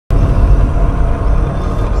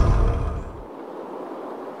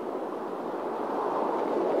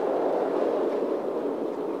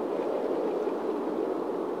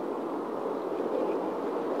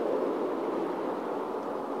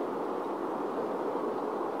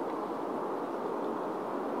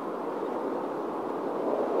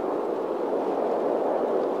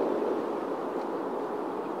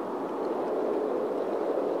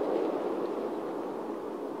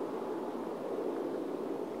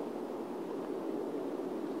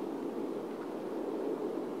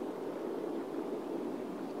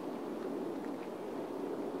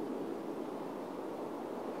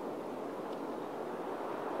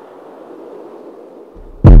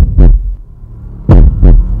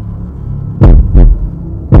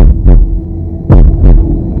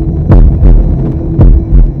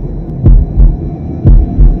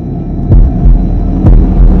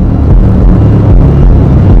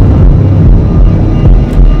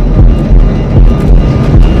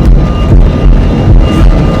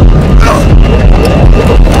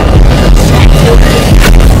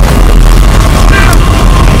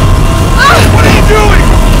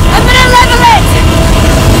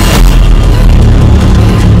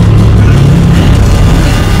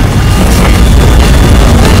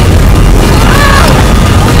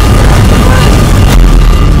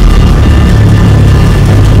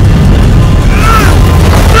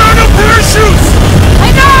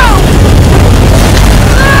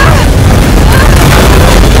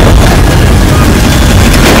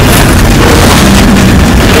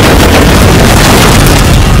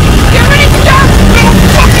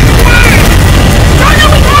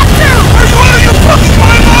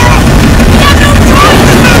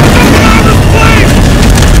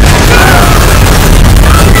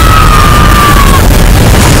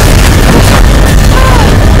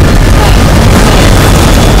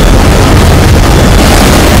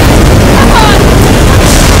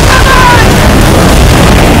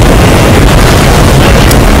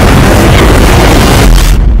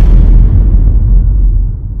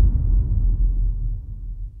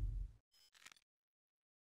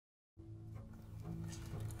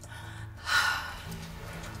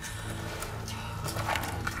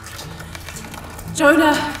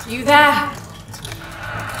Jonah, you there?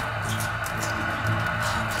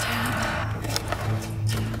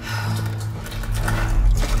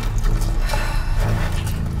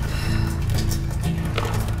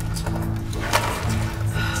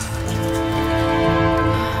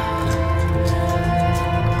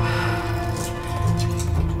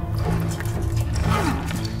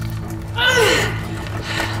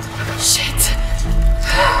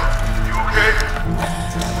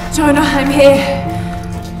 Jonah, I'm here.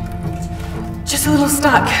 Just a little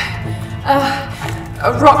stuck.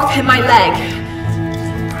 A rock hit my leg.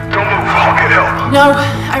 Don't move, I'll get help. No,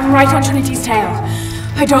 I'm right on Trinity's tail.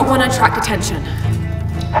 I don't want to attract attention.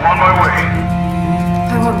 I'm on my way.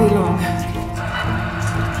 I won't be long.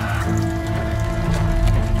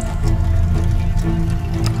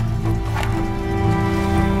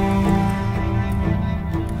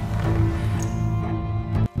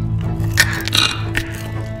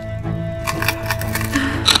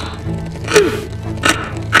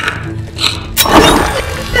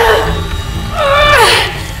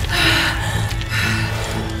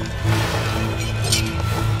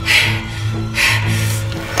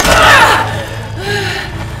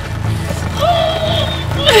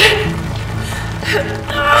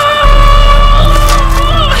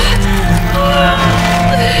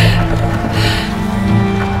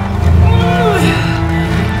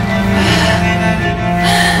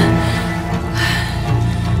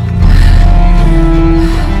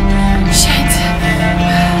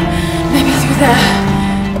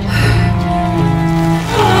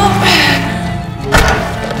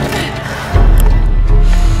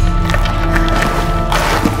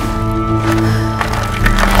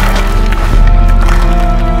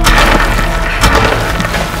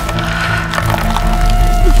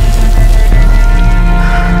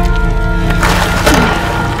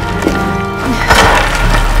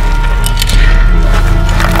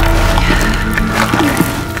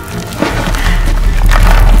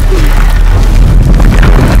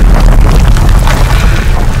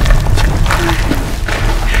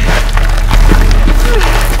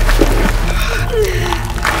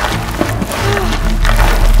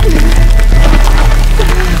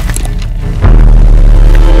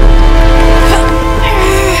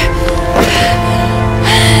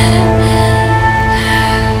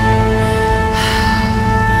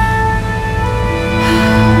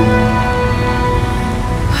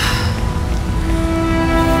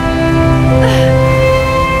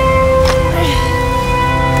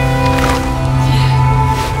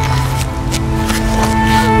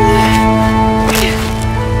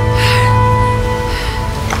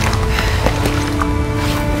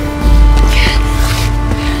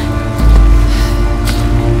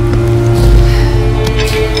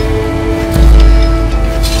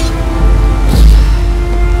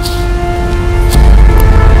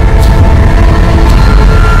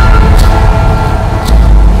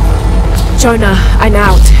 Jonah, I'm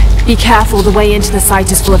out. Be careful, the way into the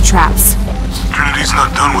site is full of traps. Trinity's not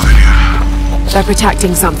done with it yet. They're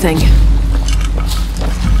protecting something. 6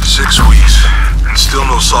 weeks, and still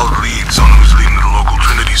no solid leads on who's leading the local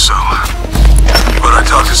Trinity cell. But I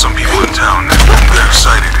talked to some people in town, and they're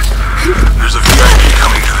excited. There's a VIP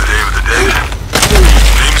coming to the Day of the Dead.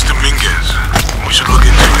 Name's Dominguez. We should look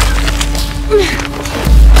into it.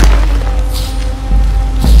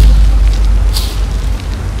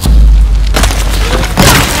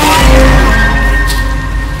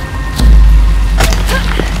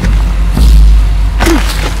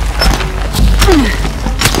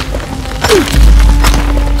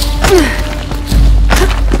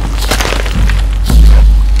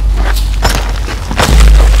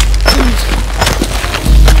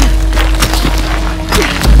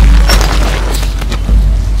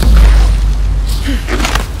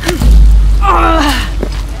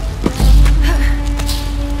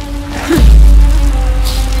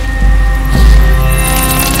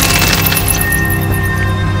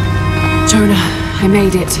 I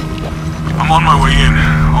made it. I'm on my way in.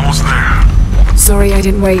 Almost there. Sorry I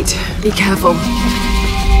didn't wait. Be careful.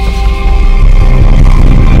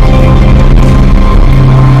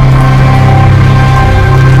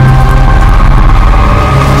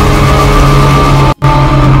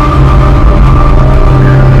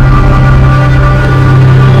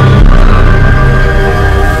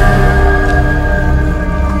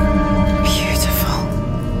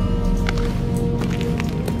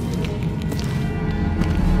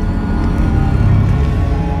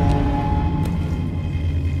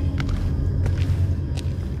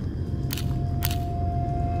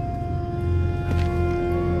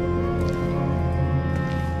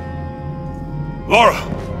 Lara!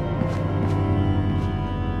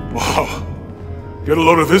 Wow. Get a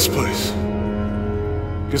load of this place.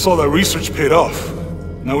 Guess all that research paid off.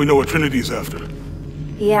 Now we know what Trinity's after.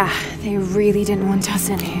 Yeah, they really didn't want us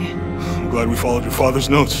in here. I'm glad we followed your father's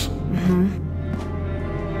notes.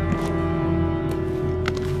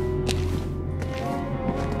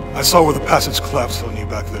 I saw where the passage collapsed on you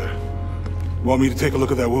back there. You want me to take a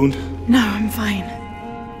look at that wound? No, I'm fine.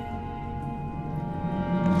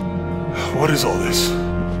 What is all this?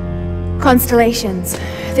 Constellations.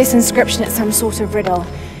 This inscription is some sort of riddle.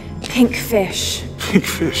 Pink fish. Pink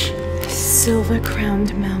fish?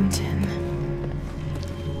 Silver-crowned mountain.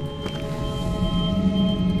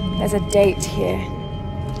 There's a date here.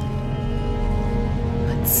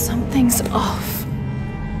 But something's off.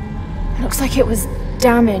 It looks like it was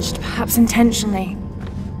damaged, perhaps intentionally.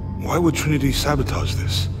 Why would Trinity sabotage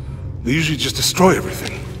this? They usually just destroy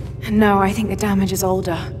everything. No, I think the damage is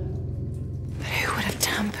older. But who would have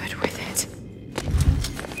tampered with it?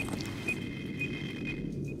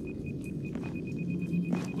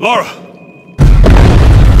 Lara!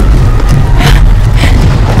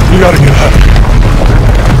 You gotta get out.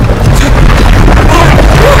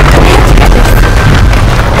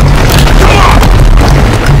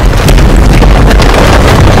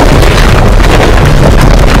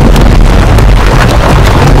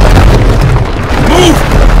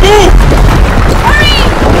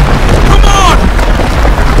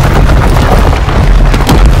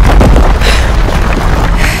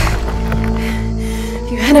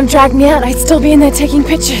 Drag me out, I'd still be in there taking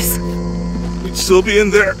pictures. You'd still be in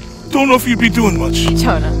there. Don't know if you'd be doing much.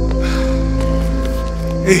 Jonah.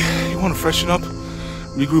 Hey, you want to freshen up?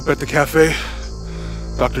 Regroup at the cafe?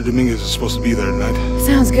 Dr. Dominguez is supposed to be there tonight.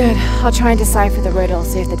 Sounds good. I'll try and decipher the riddle,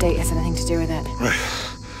 see if the date has anything to do with it. Right.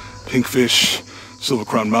 Pink fish, Silver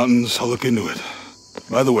Crown Mountains, I'll look into it.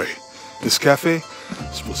 By the way, this cafe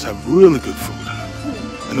is supposed to have really good food.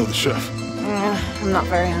 I know the chef. I'm not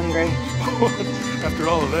very hungry. After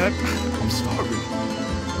all of that, I'm starving.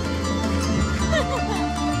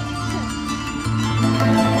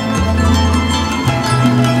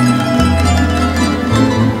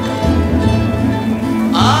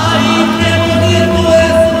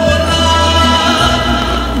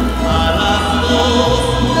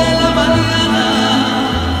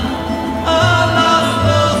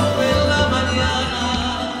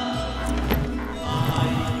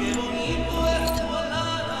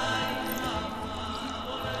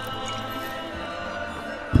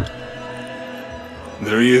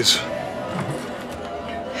 There he is.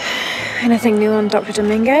 Anything new on Dr.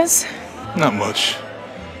 Dominguez? Not much.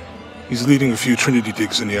 He's leading a few Trinity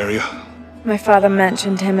digs in the area. My father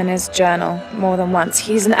mentioned him in his journal more than once.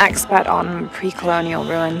 He's an expert on pre-colonial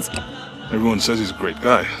ruins. Everyone says he's a great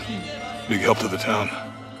guy. Big help to the town.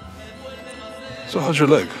 So how's your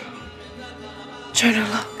leg? Jonah,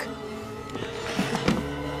 look.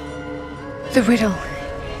 The riddle.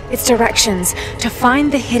 Its directions. To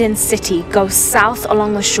find the hidden city, go south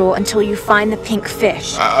along the shore until you find the pink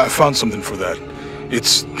fish. I found something for that.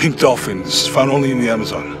 It's pink dolphins, found only in the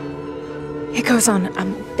Amazon. It goes on.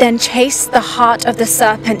 Then chase the heart of the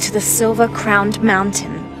serpent to the silver-crowned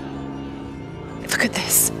mountain. Look at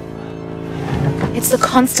this. It's the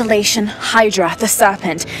constellation Hydra, the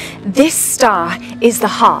serpent. This star is the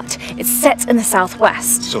heart. It's set in the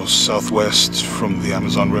southwest. So southwest from the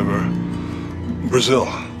Amazon River. Brazil.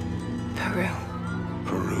 Peru.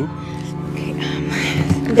 Peru? Okay,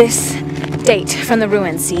 this date from the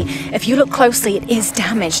ruins, see? If you look closely, it is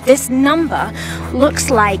damaged. This number looks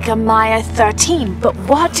like a Maya 13, but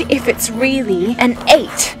what if it's really an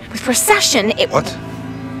 8? With precession, it... What?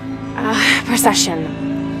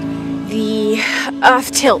 Precession. The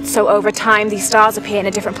Earth tilts, so over time, these stars appear in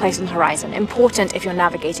a different place on the horizon. Important if you're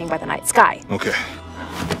navigating by the night sky. Okay.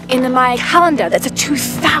 In the Maya calendar, that's a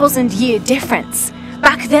 2,000-year difference.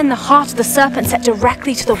 Back then, the heart of the serpent set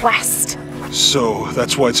directly to the west. So,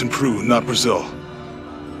 that's why it's in Peru, not Brazil.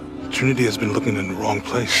 Trinity has been looking in the wrong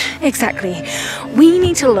place. Exactly. We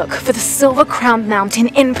need to look for the silver-crowned mountain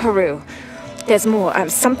in Peru. There's more.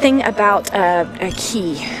 Something about a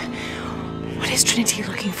key. What is Trinity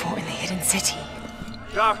looking for in the hidden city?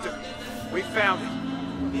 Doctor, we found it.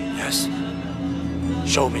 Yes.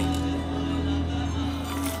 Show me.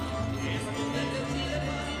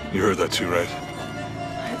 You heard that too, right?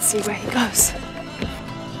 Let's see where he goes.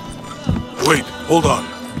 Wait, hold on.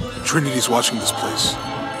 Trinity's watching this place.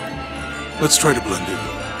 Let's try to blend in.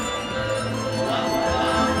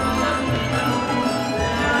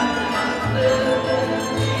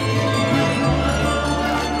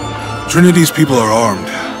 Trinity's people are armed.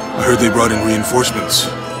 I heard they brought in reinforcements.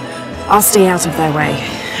 I'll stay out of their way.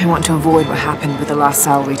 I want to avoid what happened with the last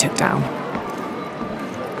cell we took down.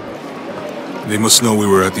 They must know we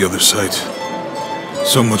were at the other site.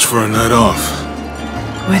 So much for a night off.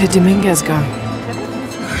 Where did Dominguez go?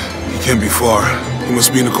 He can't be far. He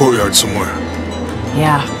must be in the courtyard somewhere.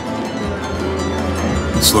 Yeah.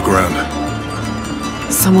 Let's look around.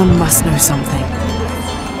 Someone must know something.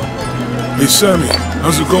 Hey, Sammy.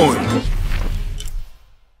 How's it going?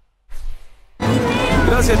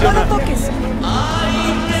 Gracias, Jonah.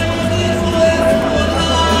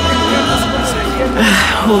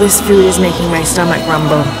 All this food is making my stomach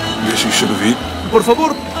rumble. Guess you should have eaten. Por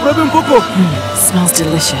favor, pruebe un poco. Smells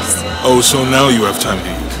delicious. Oh, so now you have time to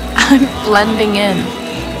eat. I'm blending in.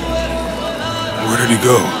 Where did he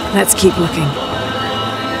go? Let's keep looking.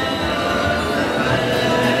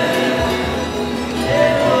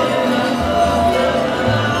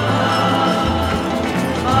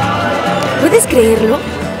 ¿Puedes creerlo?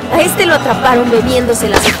 A este lo atraparon bebiéndose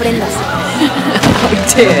las ofrendas.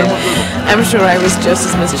 Oh dear. I'm sure I was just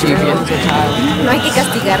as mischievous as a child. No hay que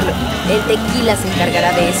castigarlo. El tequila se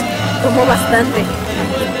encargará de eso. Tomó bastante.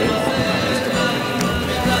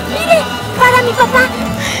 ¡Mire! ¡Para mi papá!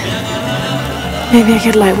 Maybe I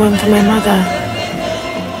could light one for my mother.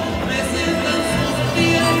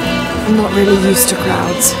 I'm not really used to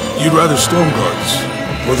crowds. You'd rather storm guards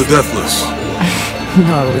or the deathless?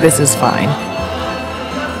 No, this is fine.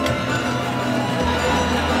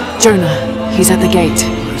 Jonah, he's at the gate.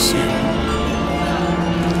 I see.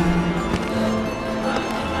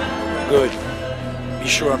 Good. Be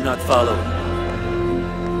sure I'm not following.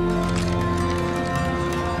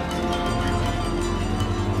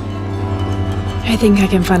 I think I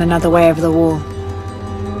can find another way over the wall.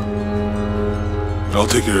 I'll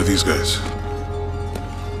take care of these guys.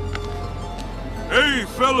 Hey,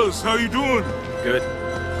 fellas, how you doing? Good.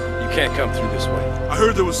 You can't come through this way. I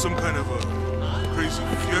heard there was some kind of a crazy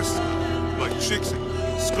fiesta, like chicks in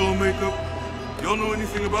skull makeup. Y'all know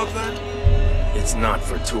anything about that? It's not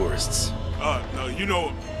for tourists. No, you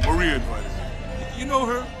know, Maria invited me. You know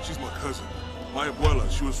her? She's my cousin. My abuela,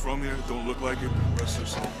 she was from here, don't look like it, rest her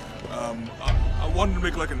soul. I wanted to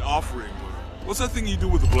make like an offering. What's that thing you do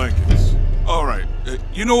with the blankets? All right,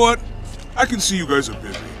 you know what? I can see you guys are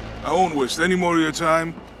busy. I won't waste any more of your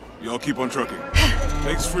time. Y'all keep on trucking.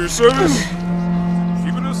 Thanks for your service.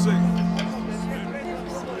 Keeping us safe.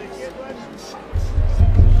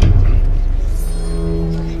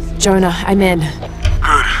 Jonah, I'm in.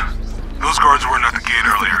 Good. Those guards weren't at the gate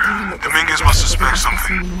earlier. Dominguez must suspect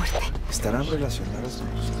something.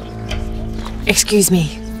 Excuse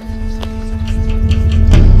me.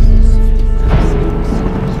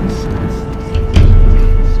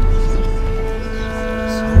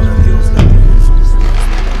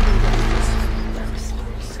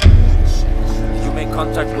 You make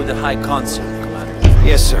contact with the High Consul, Commander.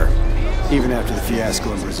 Yes, sir. Even after the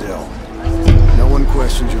fiasco in Brazil. No one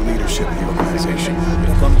questions your leadership in the organization.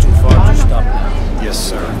 You've come too far to stop now. Yes,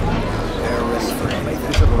 sir. They're ready for anything.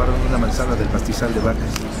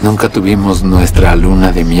 Nunca tuvimos nuestra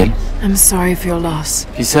luna de miel. I'm sorry for your loss.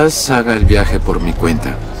 Quizás haga el viaje por mi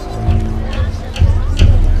cuenta.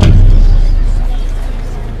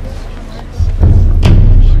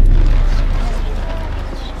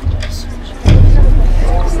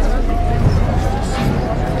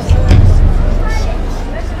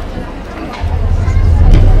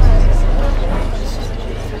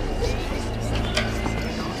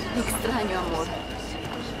 Extraño, amor.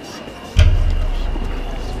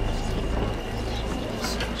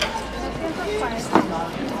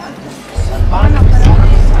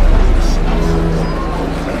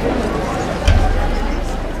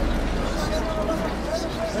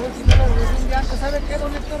 ¿Sabe qué,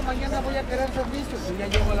 don Héctor? Mañana voy a querer servicio. Pues ya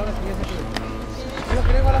llego a la hora que ya se quede. Yo lo que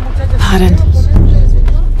le digo a la muchacha. Pardon.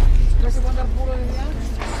 No se va a andar puro de día.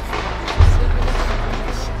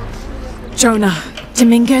 Jonah,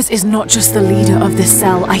 Dominguez is not just the leader of this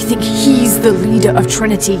cell. I think he's the leader of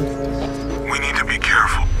Trinity. We need to be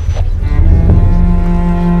careful.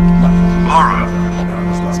 Lara.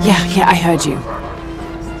 Yeah, I heard you.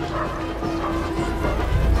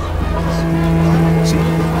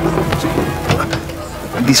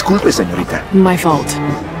 Disculpe, señorita. My fault.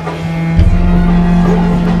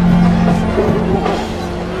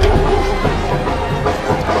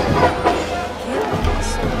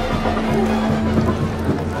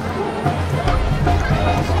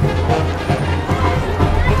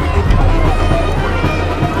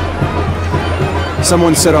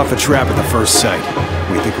 Someone set off a trap at the first site.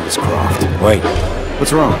 We think it was Croft. Wait.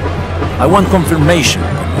 What's wrong? I want confirmation,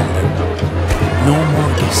 Commander. No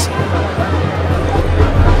more guessing.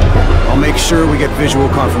 I'll make sure we get visual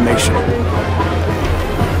confirmation.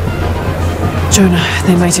 Jonah,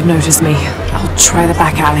 they might have noticed me. I'll try the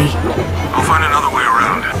back alley. I'll find another way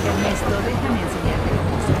around. Ernesto, déjame enseñarte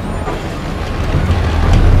cómo hacerlo.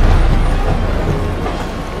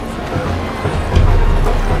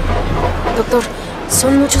 Doctor,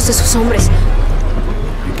 son muchos de sus hombres.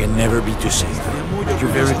 You can never be too safe. You're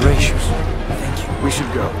very gracious. Thank you. We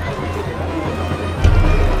should go.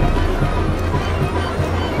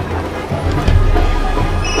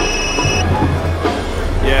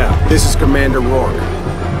 Yeah, this is Commander Rourke.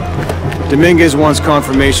 Dominguez wants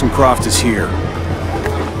confirmation Croft is here.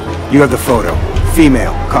 You have the photo.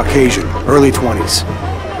 Female, Caucasian, early 20s.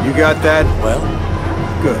 You got that? Well,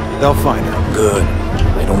 Good. They'll find her. good.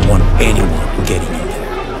 I don't want anyone getting in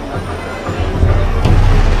there.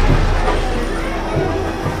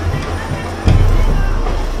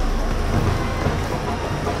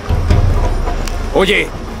 Oye,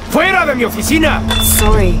 fuera de mi oficina.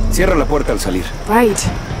 Sorry. Cierra la puerta al salir. Right.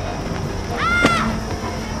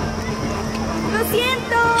 ¡Lo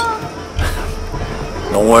siento!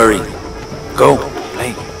 Don't worry. Go.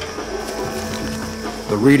 Play.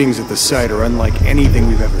 The readings at the site are unlike anything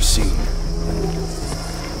we've ever seen.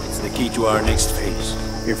 It's the key to our next phase.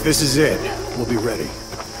 If this is it, we'll be ready.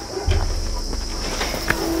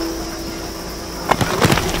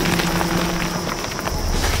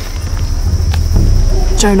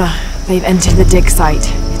 Jonah, they've entered the dig site.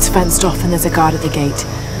 It's fenced off and there's a guard at the gate.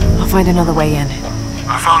 I'll find another way in.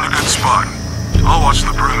 I found a good spot. I'll watch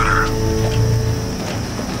the perimeter.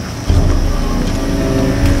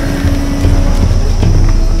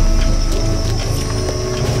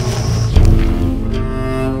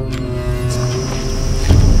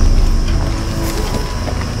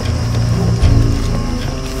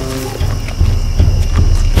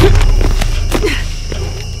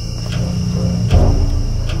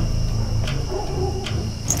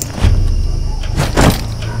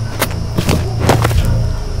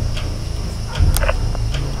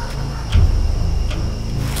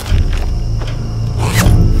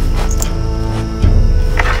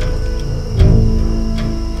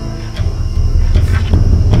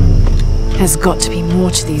 There's got to be more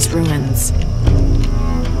to these ruins.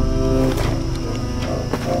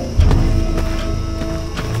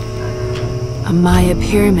 A Maya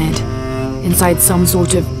pyramid inside some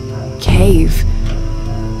sort of cave.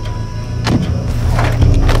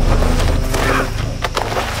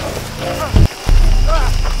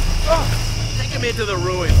 Take him into the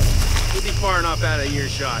ruins. We'll be far enough out of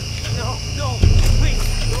earshot. No, no, please,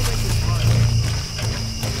 don't make this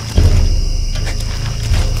hard.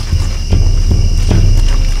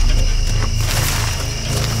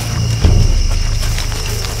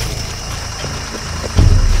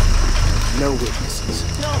 No witnesses.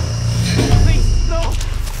 No! Please, no!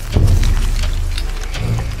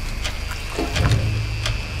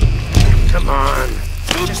 Come on,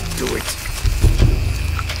 just do it.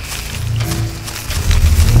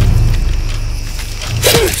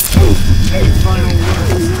 Hey, final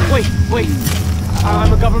words. Wait.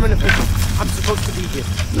 I'm a government official. I'm supposed to be here.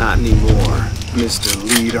 Not anymore, Mr.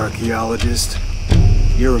 Lead Archaeologist.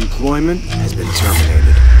 Your employment has been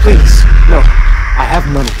terminated. Please, no. I have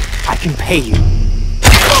money. I can pay you.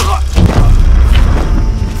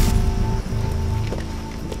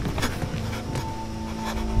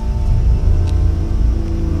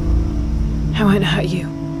 I won't hurt you.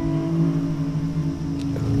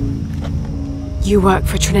 You work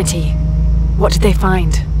for Trinity. What did they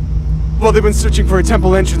find? Well, they've been searching for a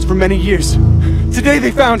temple entrance for many years. Today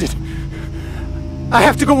they found it. I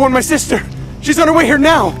have to go warn my sister. She's on her way here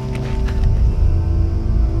now.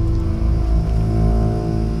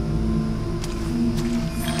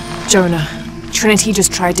 Jonah, Trinity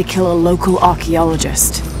just tried to kill a local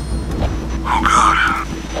archaeologist. Oh God.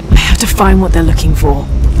 I have to find what they're looking for.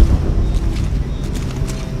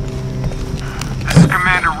 This is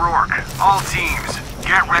Commander Rourke. All teams,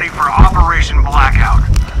 get ready for Operation Blackout.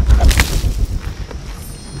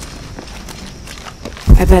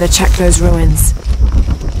 I better check those ruins.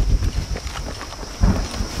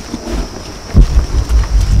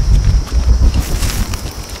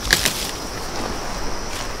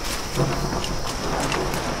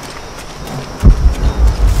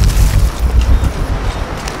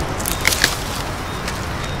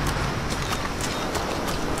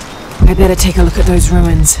 I better take a look at those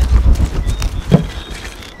ruins.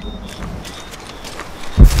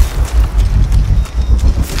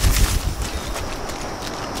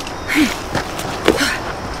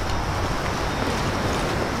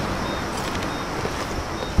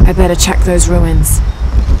 I better check those ruins.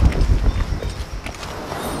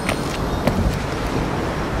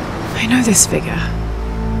 I know this figure.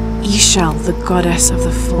 Ishal, the goddess of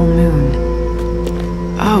the full moon.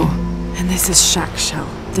 Oh, and this is Shakshal.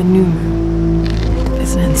 The Numu.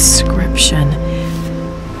 There's an inscription.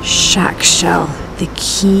 Shack shell. The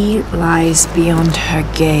key lies beyond her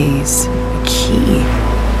gaze. A key.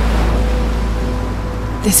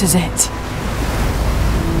 This is it.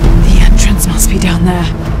 The entrance must be down there.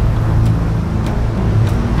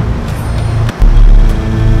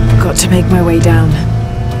 Got to make my way down.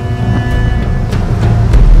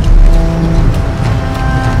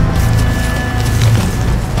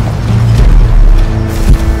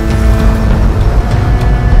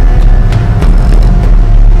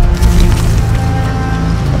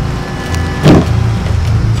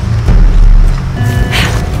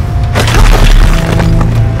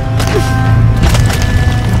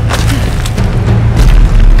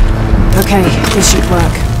 Okay, this should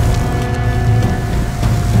work.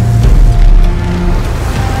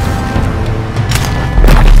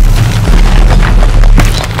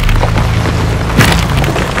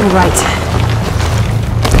 All right.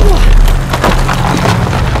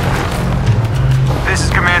 This is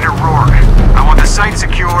Commander Rourke. I want the site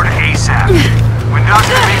secured ASAP. When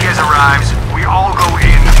Dr. Dominguez arrives, we all go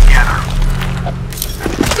in together.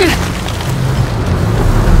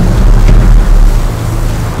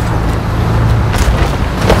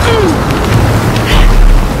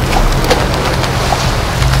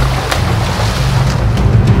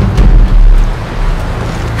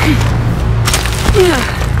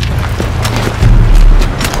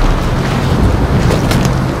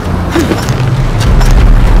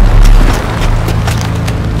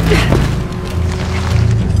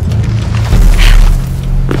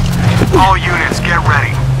 All units, get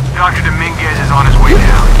ready. Dr. Dominguez is on his way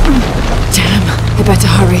down. Damn, I better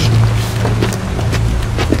hurry.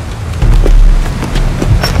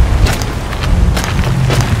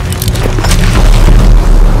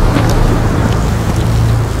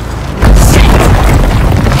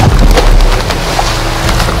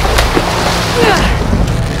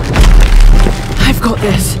 I've got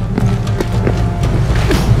this.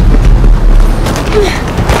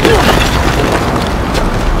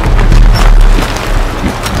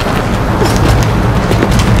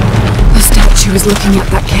 She was looking at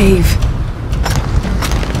that cave.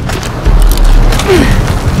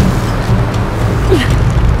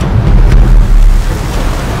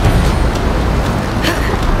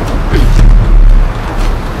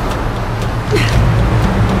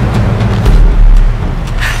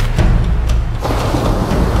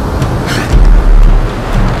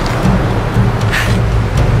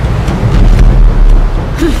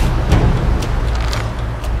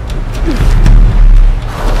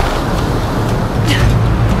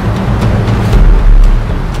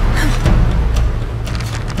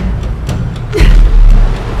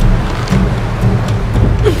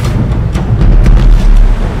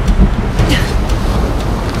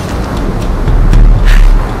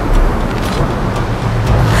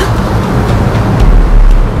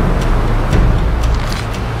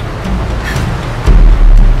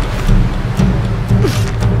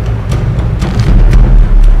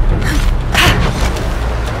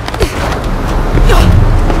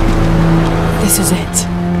 This is it.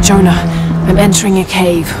 Jonah, I'm entering a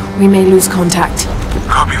cave. We may lose contact.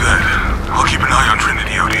 Copy that. I'll keep an eye on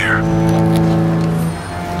Trinity out here.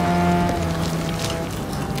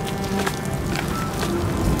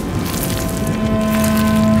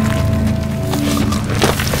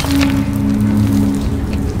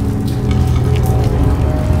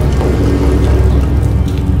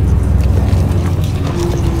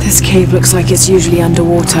 This cave looks like it's usually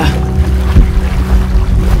underwater.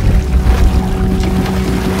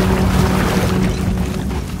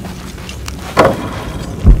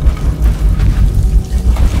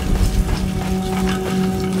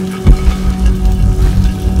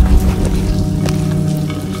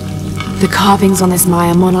 The carvings on this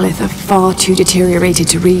Maya monolith are far too deteriorated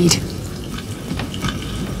to read.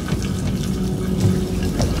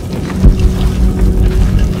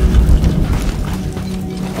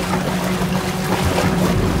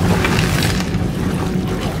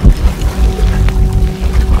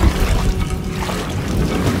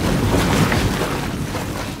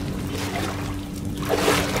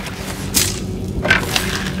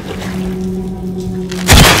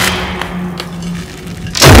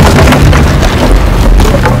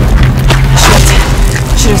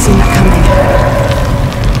 Should have seen that coming.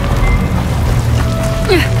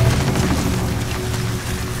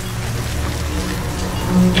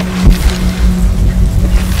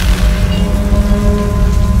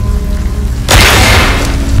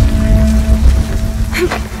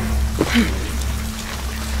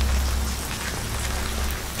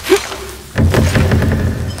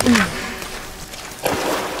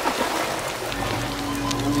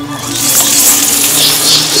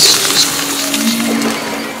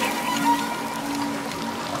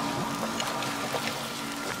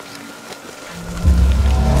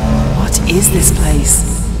 is this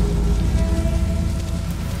place?